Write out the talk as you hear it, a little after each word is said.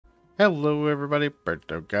Hello everybody,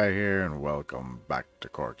 Burnedoutguy here and welcome back to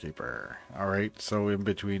Core Keeper. Alright, so in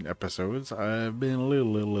between episodes I've been a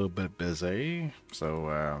little bit busy.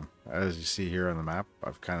 So as you see here on the map,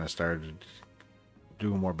 I've kind of started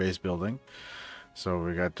doing more base building. So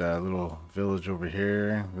we got a little village over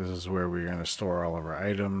here. This is where we're going to store all of our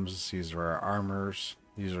items. These are our armors.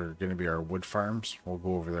 These are going to be our wood farms. We'll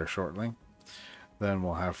go over there shortly. Then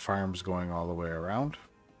we'll have farms going all the way around.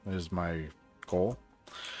 That is my goal.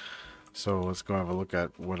 So let's go have a look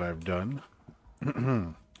at what I've done.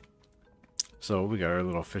 So we got our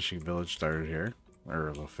little fishing village started here. Or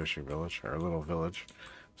a little fishing village, our little village.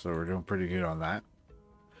 So we're doing pretty good on that.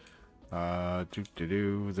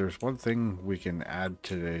 There's one thing we can add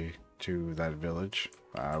today to that village.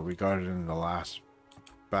 We got it in the last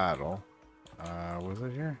battle. Was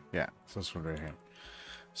it here? Yeah, it's this one right here.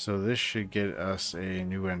 So this should get us a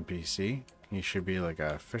new NPC. He should be like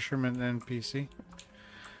a fisherman NPC.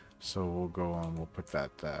 So we'll go and we'll put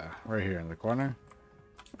that right here in the corner.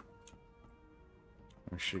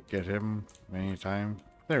 We should get him anytime.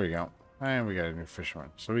 There we go. And we got a new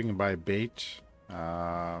fisherman. So we can buy bait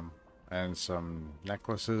and some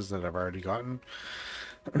necklaces that I've already gotten.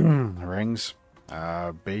 Rings.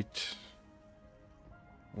 Bait.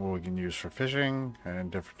 What we can use for fishing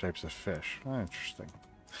and different types of fish. Oh, interesting.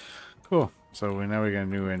 Cool. So now we got a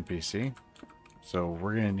new NPC. So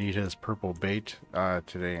we're going to need his purple bait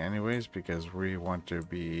today anyways, because we want to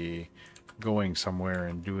be going somewhere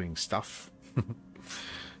and doing stuff.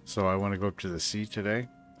 So I want to go up to the sea today.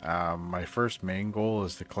 My first main goal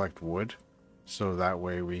is to collect wood. So that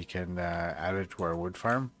way we can add it to our wood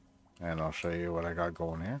farm. And I'll show you what I got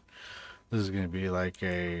going here. This is going to be like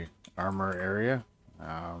a armor area.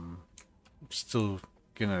 Still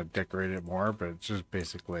going to decorate it more, but it's just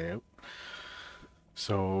basic layout.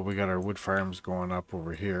 So we got our wood farms going up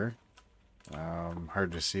over here.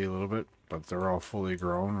 Hard to see a little bit, but they're all fully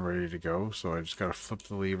grown, ready to go. So I just got to flip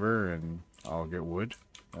the lever and I'll get wood.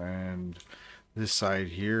 And this side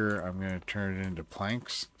here, I'm going to turn it into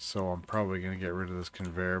planks. So I'm probably going to get rid of this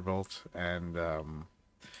conveyor belt and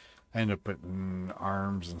end up putting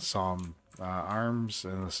arms and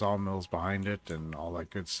the sawmills behind it and all that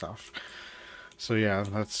good stuff. So yeah,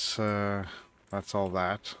 that's all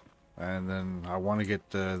that. And then I want to get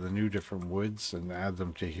the new different woods and add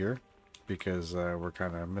them to here because we're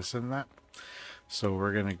kind of missing that. So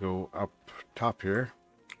we're going to go up top here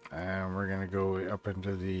and we're going to go up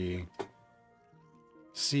into the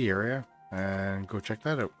sea area and go check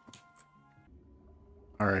that out.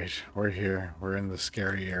 Alright, we're here. We're in the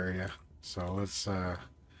scary area. So let's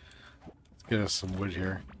get us some wood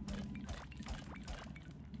here.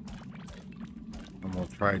 And we'll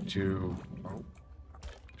try to...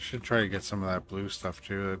 should try to get some of that blue stuff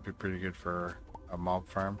too. That'd be pretty good for a mob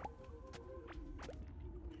farm.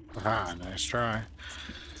 Ah, nice try.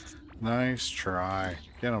 Nice try.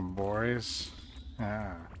 Get them, boys.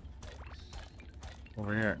 Ah.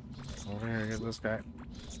 Over here. Over here, get this guy.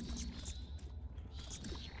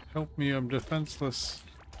 Help me, I'm defenseless.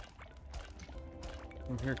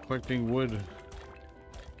 I'm here collecting wood.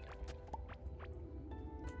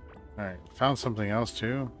 Alright, found something else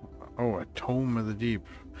too. Oh, a Tome of the Deep.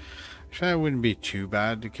 Actually, that wouldn't be too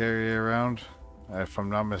bad to carry around. If I'm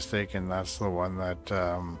not mistaken, that's the one that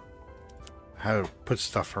how to put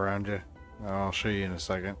stuff around you. I'll show you in a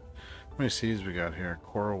second. How many seeds we got here?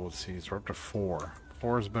 Coralwood seeds. We're up to 4.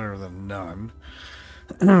 4 is better than none.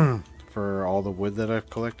 For all the wood that I've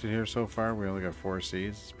collected here so far, we only got 4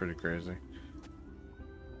 seeds. It's pretty crazy.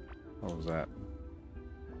 What was that?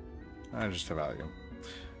 Just a value.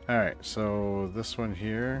 Alright, so this one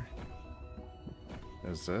here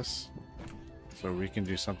is this. So we can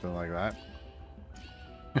do something like that.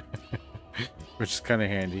 Which is kind of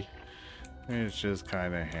handy. It's just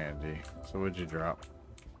kind of handy. So what'd you drop?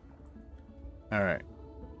 Alright.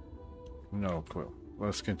 No clue.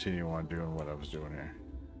 Let's continue on doing what I was doing here.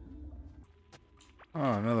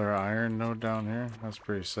 Oh, another iron node down here. That's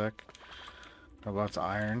pretty sick. Got lots of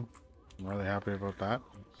iron. I'm really happy about that.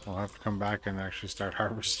 We'll have to come back and actually start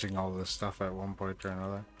harvesting all this stuff at one point or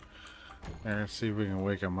another. Here, let's see if we can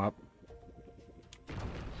wake him up.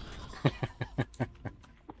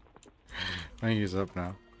 I think he's up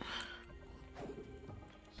now.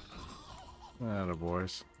 Atta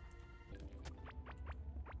boys.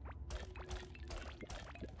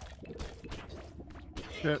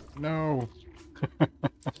 Shit, no!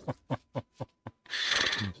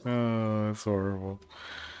 Oh, that's horrible.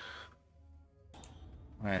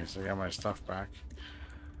 Nice, I got my stuff back.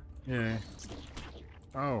 Yay.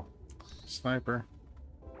 Oh, sniper.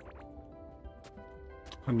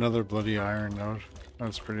 Another bloody iron node.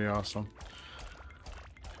 That's pretty awesome.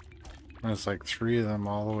 There's like 3 of them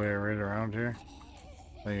all the way right around here.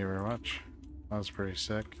 Thank you very much. That was pretty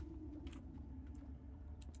sick.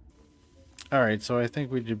 Alright, so I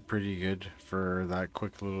think we did pretty good for that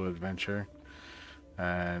quick little adventure.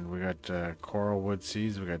 And we got coral wood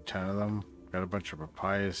seeds, we got 10 of them. Got a bunch of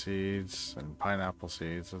papaya seeds and pineapple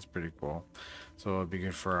seeds. That's pretty cool. So it'll be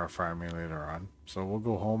good for our farming later on. So we'll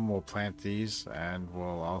go home, we'll plant these, and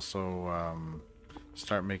we'll also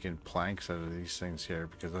start making planks out of these things here,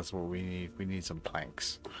 because that's what we need. We need some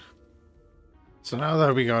planks. So now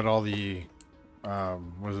that we got all the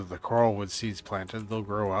the coral wood seeds planted, they'll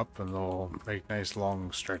grow up and they'll make nice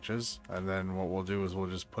long stretches. And then what we'll do is we'll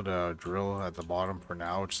just put a drill at the bottom for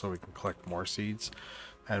now, so we can collect more seeds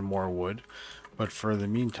and more wood. But for the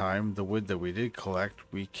meantime, the wood that we did collect,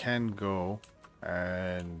 we can go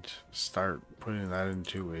and start putting that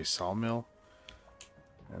into a sawmill.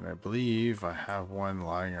 And I believe I have one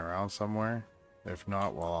lying around somewhere. If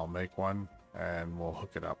not, well, I'll make one and we'll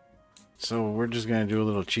hook it up. So we're just going to do a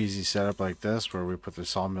little cheesy setup like this, where we put the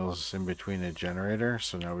sawmills in between a generator.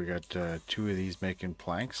 So now we got 2 of these making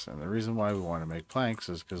planks. And the reason why we want to make planks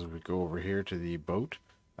is because we go over here to the boat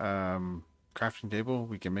crafting table.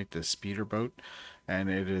 We can make this speeder boat, and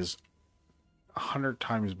it is 100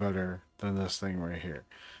 times better than this thing right here.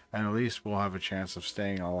 And at least we'll have a chance of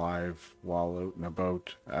staying alive while out in a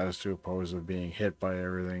boat, as to opposed to being hit by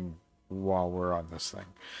everything while we're on this thing.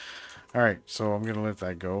 Alright, so I'm going to let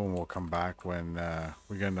that go, and we'll come back when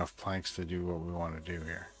we get enough planks to do what we want to do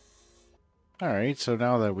here. Alright, so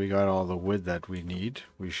now that we got all the wood that we need,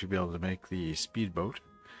 we should be able to make the speedboat,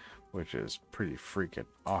 which is pretty freaking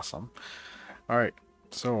awesome. Alright,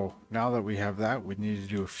 so now that we have that, we need to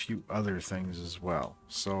do a few other things as well.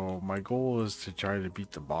 So my goal is to try to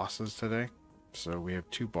beat the bosses today. So we have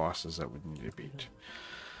 2 bosses that we need to beat.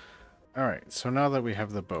 Alright, so now that we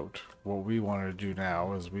have the boat, what we want to do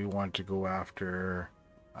now is we want to go after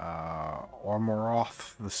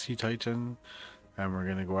Omoroth the Sea Titan, and we're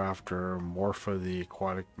going to go after Morpha the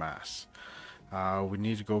Aquatic Mass. We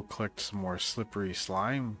need to go collect some more slippery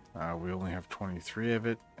slime. We only have 23 of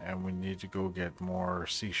it, and we need to go get more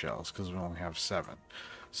seashells because we only have 7.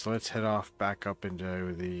 So let's head off back up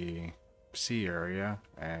into the sea area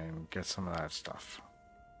and get some of that stuff.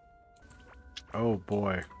 Oh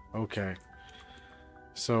boy. Okay,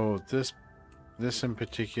 so this in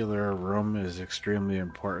particular room is extremely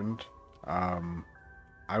important.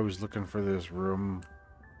 I was looking for this room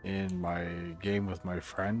in my game with my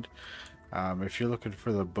friend. If you're looking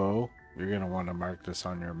for the bow, you're going to want to mark this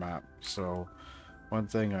on your map. So one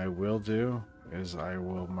thing I will do is I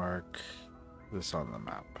will mark this on the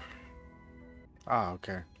map. Ah,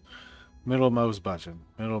 okay. Middle mouse button.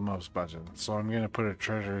 So I'm going to put a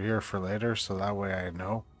treasure here for later, so that way I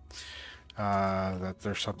know that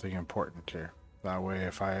there's something important here. That way,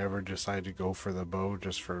 if I ever decide to go for the bow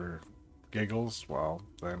just for giggles, well,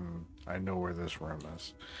 then I know where this room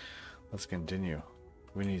is. Let's continue.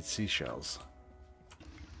 We need seashells.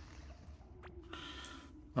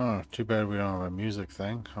 Oh, too bad we don't have a music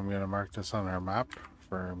thing. I'm going to mark this on our map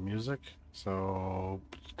for music. So,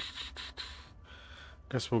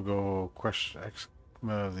 guess we'll go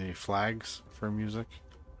the flags for music.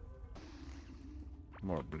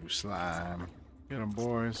 More blue slime. Get them,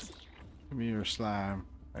 boys. Give me your slime.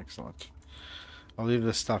 Excellent. I'll leave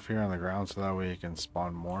this stuff here on the ground so that way you can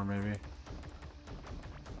spawn more, maybe.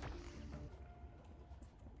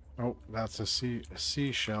 Oh, that's a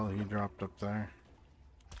seashell he dropped up there.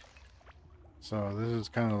 So this is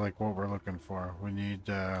kind of like what we're looking for. We need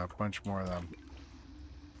a bunch more of them.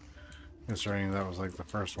 Considering that was like the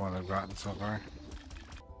first one I've gotten so far.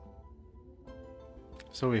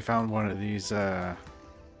 So we found one of these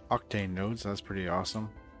octane nodes. That's pretty awesome.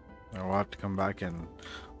 And we'll have to come back and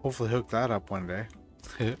hopefully hook that up one day.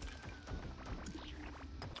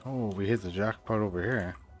 Oh, we hit the jackpot over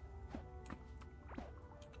here.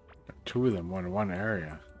 2 of them in one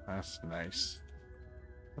area. That's nice.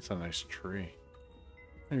 That's a nice tree.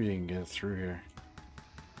 Maybe you can get it through here.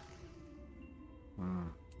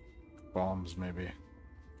 Bombs, maybe.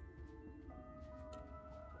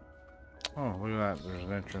 Oh, look at that. There's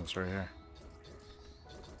an entrance right here.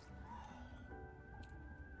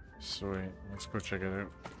 Sweet. Let's go check it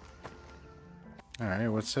out.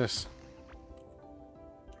 Alright, what's this?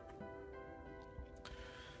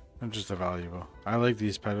 They're just valuable. I like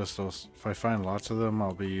these pedestals. If I find lots of them,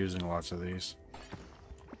 I'll be using lots of these.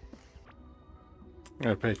 You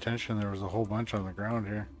gotta pay attention. There was a whole bunch on the ground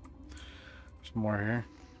here. There's more here.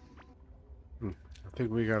 I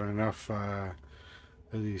think we got enough of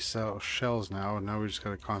these shells now, and now we just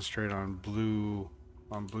gotta concentrate on blue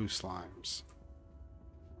slimes.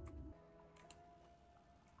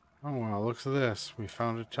 Oh well, look at this. We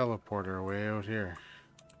found a teleporter way out here.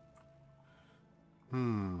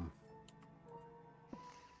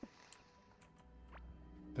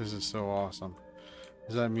 This is so awesome.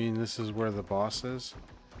 Does that mean this is where the boss is?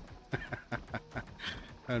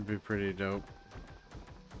 That'd be pretty dope.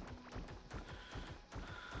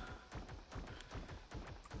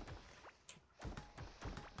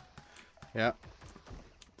 Yep.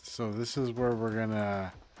 So this is where we're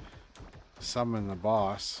gonna summon the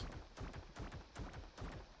boss.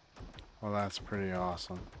 Well, that's pretty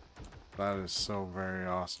awesome. That is so very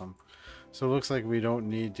awesome. So it looks like we don't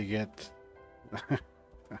need to get...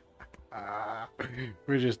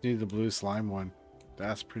 we just need the blue slime one.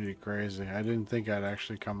 That's pretty crazy. I didn't think I'd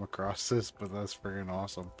actually come across this, but that's friggin'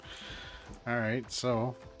 awesome. Alright,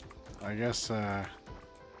 so I guess now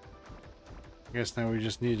we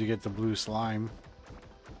just need to get the blue slime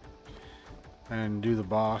and do the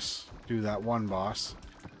boss, do that one boss.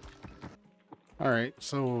 Alright,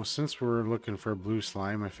 so since we're looking for blue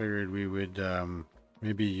slime, I figured we would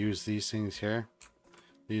maybe use these things here.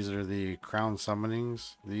 These are the crown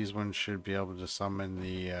summonings. These ones should be able to summon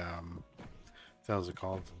the, how's it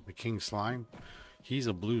called? The king slime. He's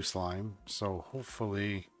a blue slime, so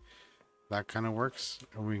hopefully that kind of works.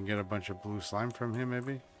 And we can get a bunch of blue slime from him,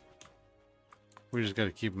 maybe. We just got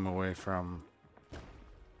to keep him away from...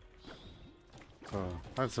 So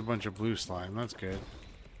that's a bunch of blue slime. That's good.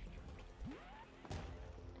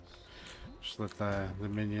 Just let the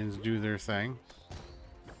minions do their thing.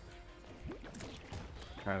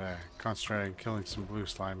 Gotta concentrate on killing some blue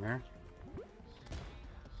slime here.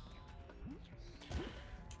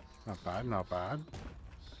 Not bad, not bad.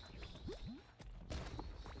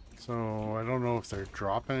 So I don't know if they're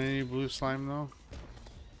dropping any blue slime though.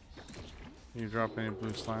 Can you drop any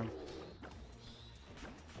blue slime?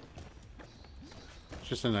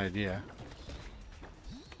 Just an idea.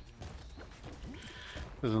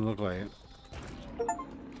 Doesn't look like it.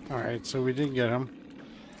 Alright, so we did get him.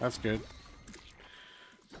 That's good.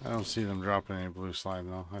 I don't see them dropping any blue slime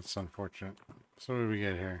though. That's unfortunate. So what do we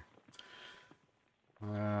get here?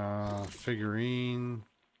 Figurine.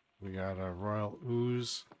 We got a royal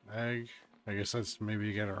ooze egg. I guess that's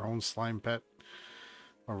maybe get our own slime pet.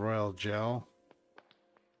 A royal gel.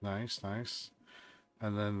 Nice, nice.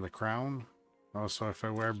 And then the crown. Oh, so if I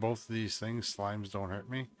wear both of these things, slimes don't hurt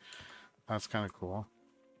me. That's kind of cool.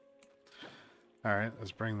 Alright,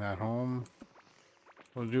 let's bring that home.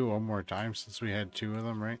 We'll do one more time since we had two of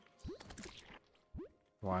them, right?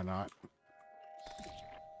 Why not?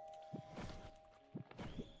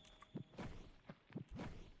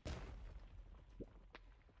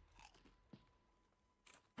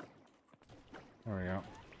 There we go.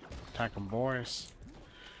 Attack them, boys.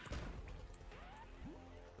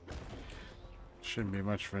 Shouldn't be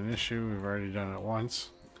much of an issue. We've already done it once.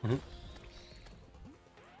 Come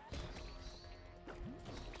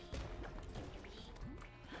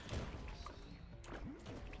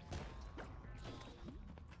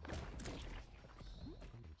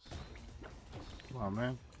on,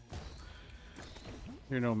 man.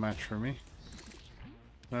 You're no match for me.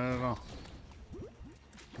 Not at all.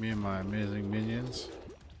 Me and my amazing minions.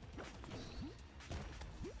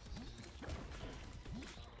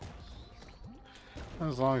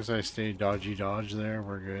 As long as I stay dodgy dodge there,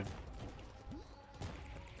 we're good.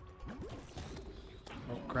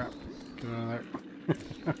 Oh crap. Get out of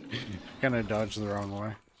there. Kinda dodged the wrong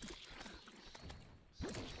way.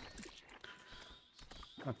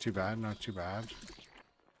 Not too bad, not too bad.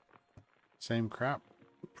 Same crap.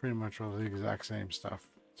 Pretty much all the exact same stuff.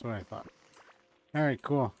 That's what I thought. Alright,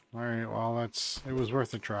 cool. Alright, well it was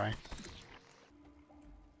worth a try.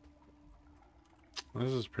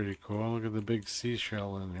 This is pretty cool. Look at the big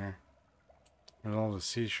seashell in here. There's all the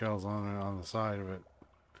seashells on the side of it.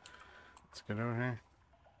 Let's get out here.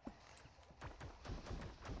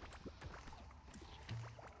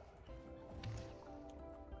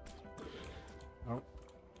 Oh,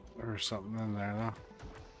 there's something in there though.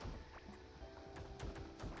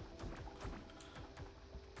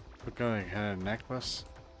 Look like it had a necklace.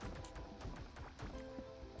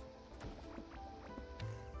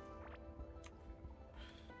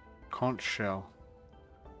 Conch shell.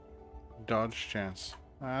 Dodge chance.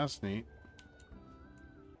 Ah, that's neat.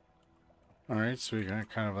 Alright, so we got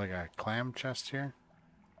kind of like a clam chest here.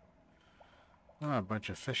 Oh, a bunch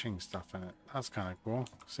of fishing stuff in it. That's kind of cool.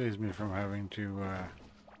 Saves me from having to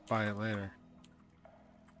buy it later.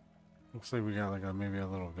 Looks like we got like maybe a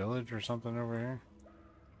little village or something over here.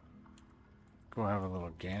 Go have a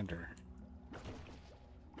little gander.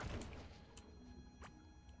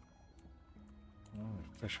 Oh,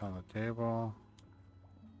 fish on the table.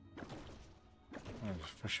 There's a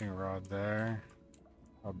fishing rod there.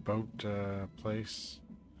 A boat place.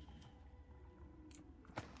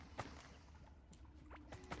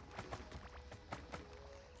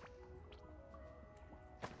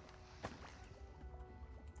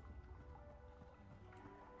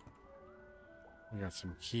 We got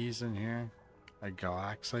some keys in here. A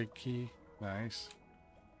galaxite key. Nice.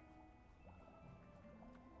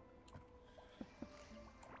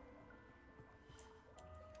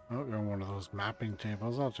 Oh, you're on one of those mapping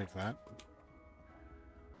tables. I'll take that.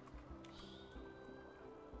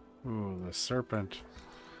 Ooh, the serpent.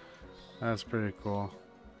 That's pretty cool.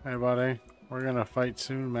 Hey, buddy. We're gonna fight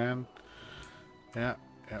soon, man. Yeah,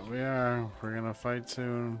 we are. We're gonna fight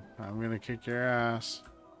soon. I'm gonna kick your ass.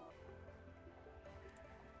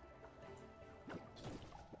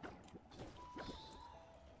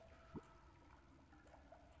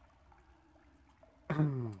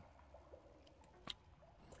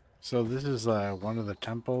 So this is one of the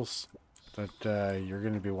temples that you're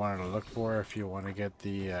going to be wanting to look for if you want to get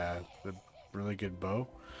the really good bow.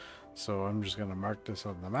 So I'm just going to mark this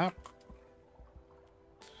on the map.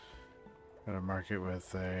 Going to mark it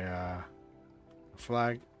with a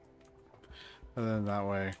flag, and then that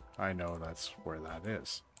way I know that's where that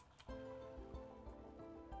is.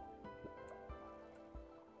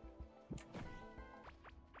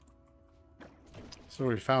 So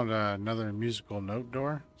we found another musical note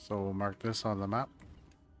door, so we'll mark this on the map.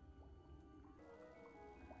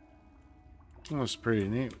 That was pretty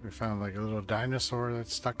neat. We found like a little dinosaur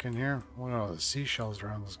that's stuck in here. What are all the seashells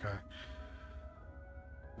around this guy?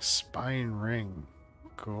 A spine ring.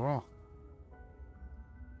 Cool.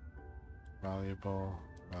 Valuable,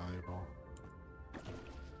 valuable.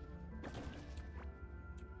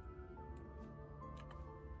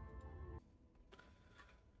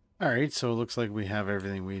 Alright, so it looks like we have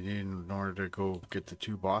everything we need in order to go get the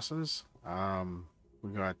two bosses.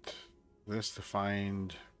 We got this to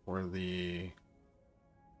find where the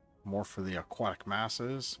Morpha the Aquatic Mass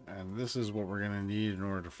is, and this is what we're going to need in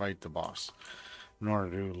order to fight the boss, in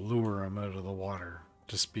order to lure him out of the water,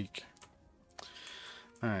 to speak.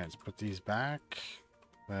 Alright, let's put these back,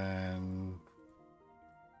 then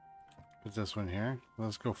put this one here.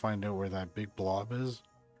 Let's go find out where that big blob is.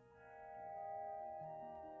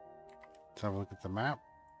 Let's have a look at the map.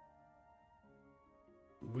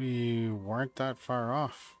 We weren't that far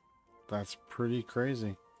off. That's pretty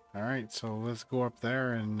crazy. Alright, so let's go up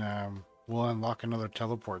there and we'll unlock another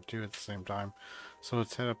teleport too at the same time. So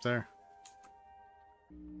let's head up there.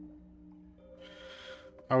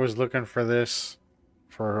 I was looking for this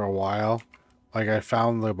for a while. Like, I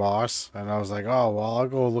found the boss and I was like, oh, well, I'll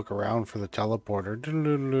go look around for the teleporter.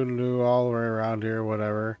 All the way around here,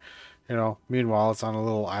 whatever. You know, meanwhile, it's on a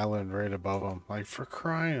little island right above them. Like, for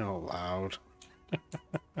crying out loud.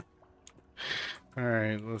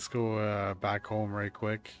 Alright, let's go back home right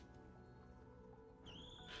quick.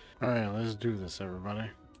 Alright, let's do this, everybody.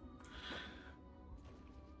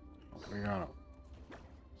 We got it.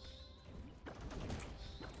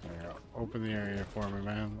 There you go. Open the area for me,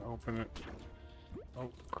 man. Open it. Oh,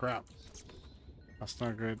 crap. That's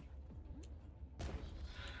not good.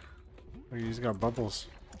 Oh, he's got bubbles.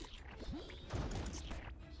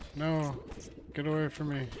 No, get away from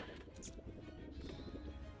me.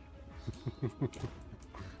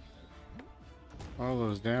 All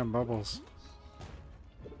those damn bubbles.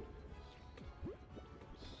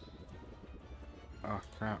 Oh,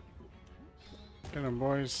 crap. Get them,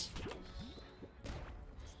 boys.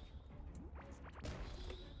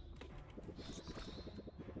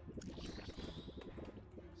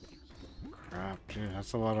 Crap, dude,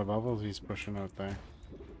 that's a lot of bubbles he's pushing out there.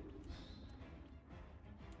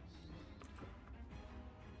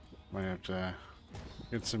 Might have to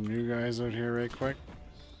get some new guys out here right quick.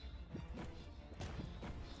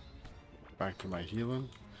 Back to my healing.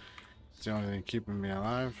 It's the only thing keeping me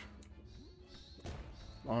alive.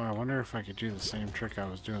 Oh, I wonder if I could do the same trick I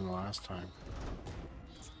was doing the last time.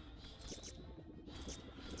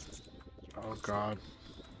 Oh god.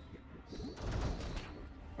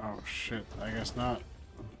 Oh shit, I guess not.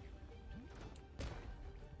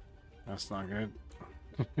 That's not good.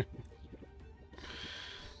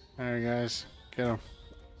 Alright guys, get him.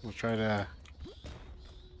 We'll try to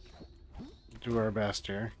do our best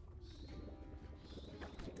here.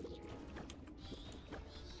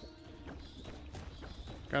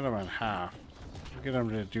 Got him at half. Get him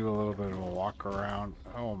to do a little bit of a walk around.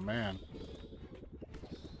 Oh man.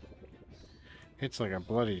 Hits like a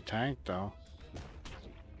bloody tank though.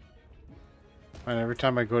 And every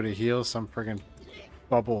time I go to heal, some friggin'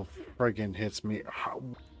 bubble friggin' hits me. Ow.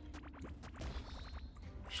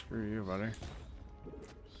 Screw you, buddy.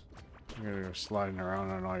 I'm gonna go sliding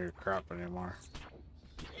around on all your crap anymore.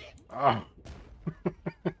 Oh!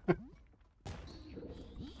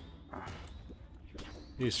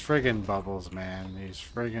 These friggin' bubbles, man. These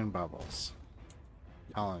friggin' bubbles.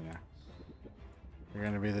 Telling you. You're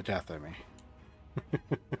gonna be the death of me.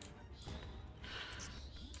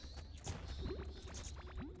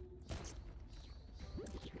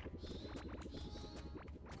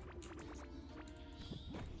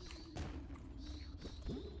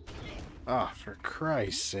 Oh, for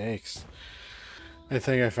Christ's sakes. I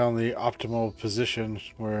think I found the optimal position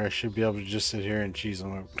where I should be able to just sit here and cheese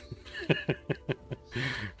them out.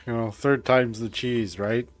 You know, third time's the cheese,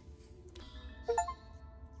 right?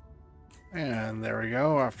 And there we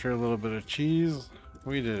go. After a little bit of cheese,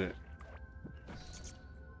 we did it.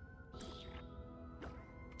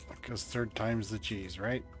 Because third time's the cheese,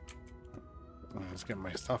 right? Let's get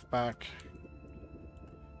my stuff back.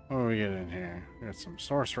 What do we get in here? We got some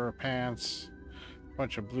sorcerer pants, a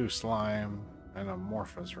bunch of blue slime, and a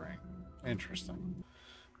Morpha's ring. Interesting.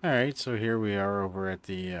 Alright, so here we are over at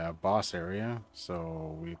the boss area.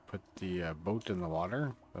 So we put the boat in the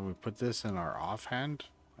water. Then we put this in our offhand.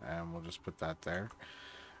 And we'll just put that there.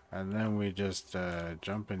 And then we just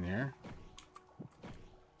jump in here.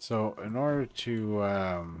 So in order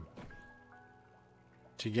to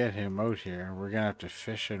get him out here, we're going to have to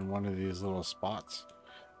fish in one of these little spots.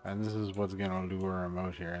 And this is what's going to lure him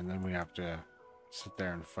out here. And then we have to sit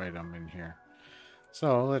there and fight him in here.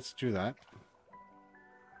 So let's do that.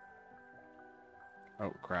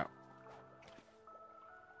 Oh, crap.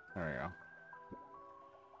 There we go.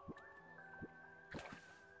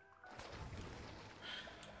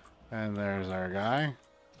 And there's our guy.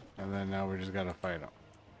 And then now we just gotta fight him.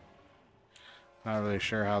 Not really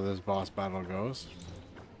sure how this boss battle goes.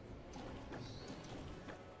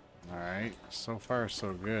 Alright, so far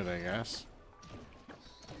so good, I guess.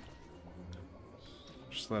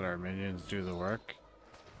 Just let our minions do the work.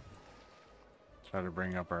 Try to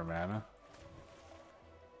bring up our mana.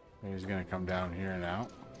 He's gonna come down here now.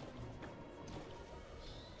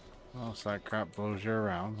 Oh, so that crap blows you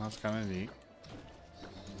around. That's kind of neat.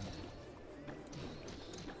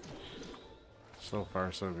 So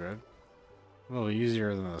far, so good. A little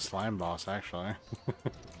easier than the slime boss, actually.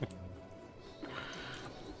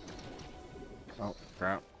 Oh,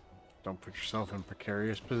 crap. Don't put yourself in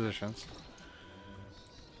precarious positions.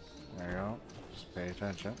 There you go. Just pay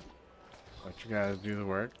attention. Let you guys do the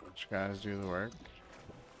work. Let you guys do the work.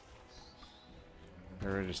 Get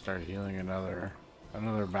ready to start healing another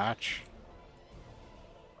batch.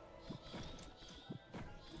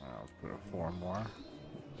 I'll put 4 more.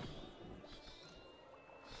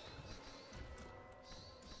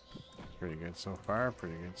 Pretty good so far,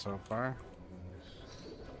 pretty good so far.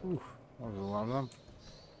 Ooh, that was a lot of them.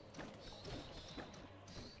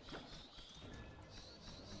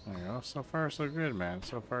 There you go. So far so good, man.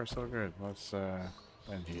 So far so good. Let's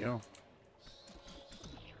end heal.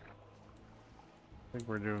 I think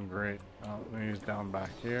we're doing great. Oh, he's down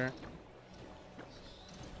back here.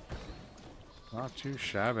 Not too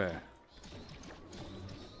shabby.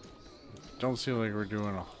 Don't seem like we're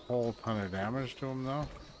doing a whole ton of damage to him though.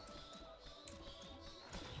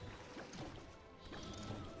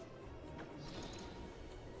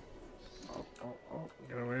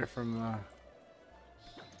 Get away from the...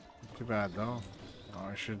 Too bad though. Oh,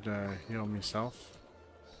 I should heal myself.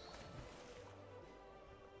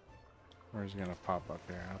 Where's he gonna pop up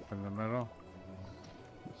here? Up in the middle.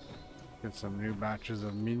 Get some new batches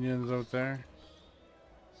of minions out there.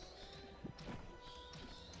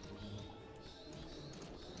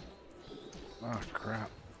 Oh crap.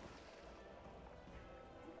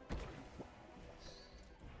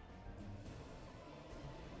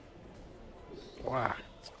 Wow.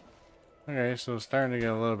 Okay, so it's starting to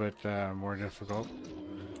get a little bit more difficult.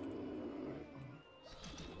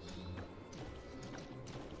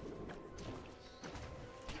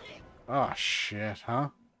 Oh shit, huh?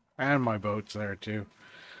 And my boat's there too.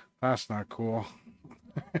 That's not cool.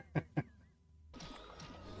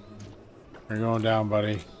 You're going down,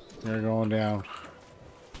 buddy. You're going down.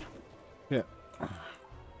 Yeah.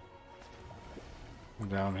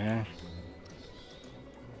 Down here.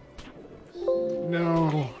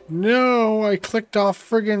 No, no, I clicked off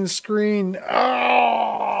friggin' screen.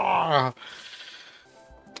 Ah!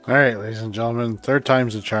 Alright, ladies and gentlemen, 3rd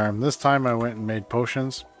time's the charm. This time I went and made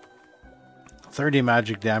potions. 30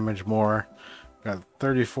 magic damage more. Got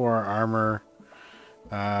 34 armor. We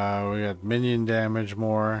got minion damage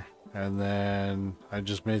more. And then I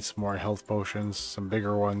just made some more health potions, some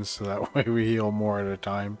bigger ones, so that way we heal more at a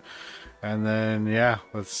time. And then, yeah,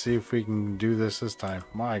 let's see if we can do this time.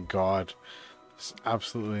 My god. It's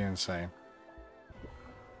absolutely insane.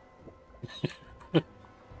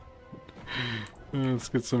 Let's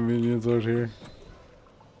get some minions out here.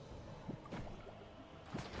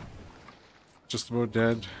 Just about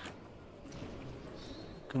dead.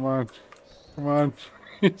 Come on. Come on.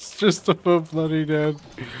 It's just about bloody dead.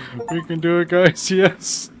 We can do it, guys.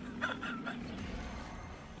 Yes.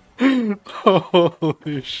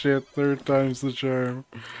 Holy shit. 3rd time's the charm.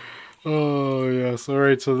 Oh, yes.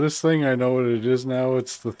 Alright, so this thing, I know what it is now.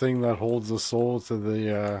 It's the thing that holds the soul to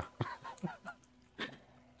the,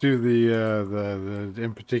 the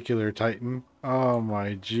in particular Titan. Oh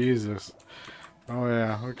my Jesus. Oh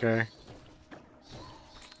yeah, okay.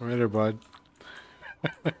 Later, bud.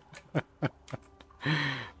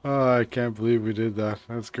 Oh, I can't believe we did that.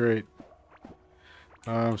 That's great.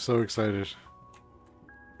 I'm so excited.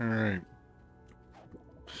 Alright.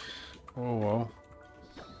 Oh well.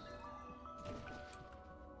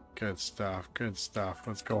 Good stuff, good stuff.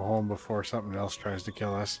 Let's go home before something else tries to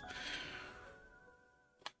kill us.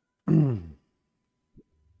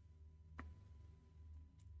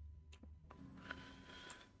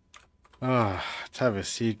 Ah, let's have a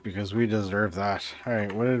seat because we deserve that.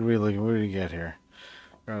 Alright, what did we get here?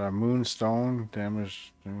 Got a moonstone,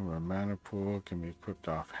 damage, a mana pool can be equipped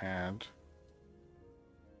offhand.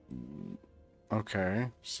 Okay,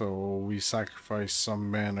 so we sacrifice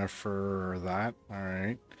some mana for that.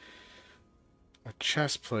 Alright. A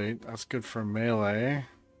chest plate, that's good for melee.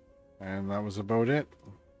 And that was about it.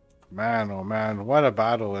 Man, oh man, what a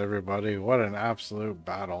battle, everybody. What an absolute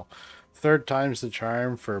battle. 3rd time's the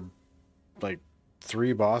charm for like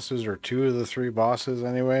 3 bosses, or 2 of the 3 bosses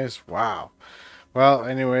anyways. Wow. Well,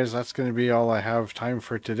 anyways, that's going to be all I have time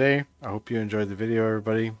for today. I hope you enjoyed the video,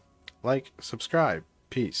 everybody. Like, subscribe,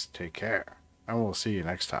 peace, take care, and we'll see you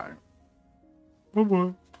next time.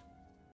 Bye-bye.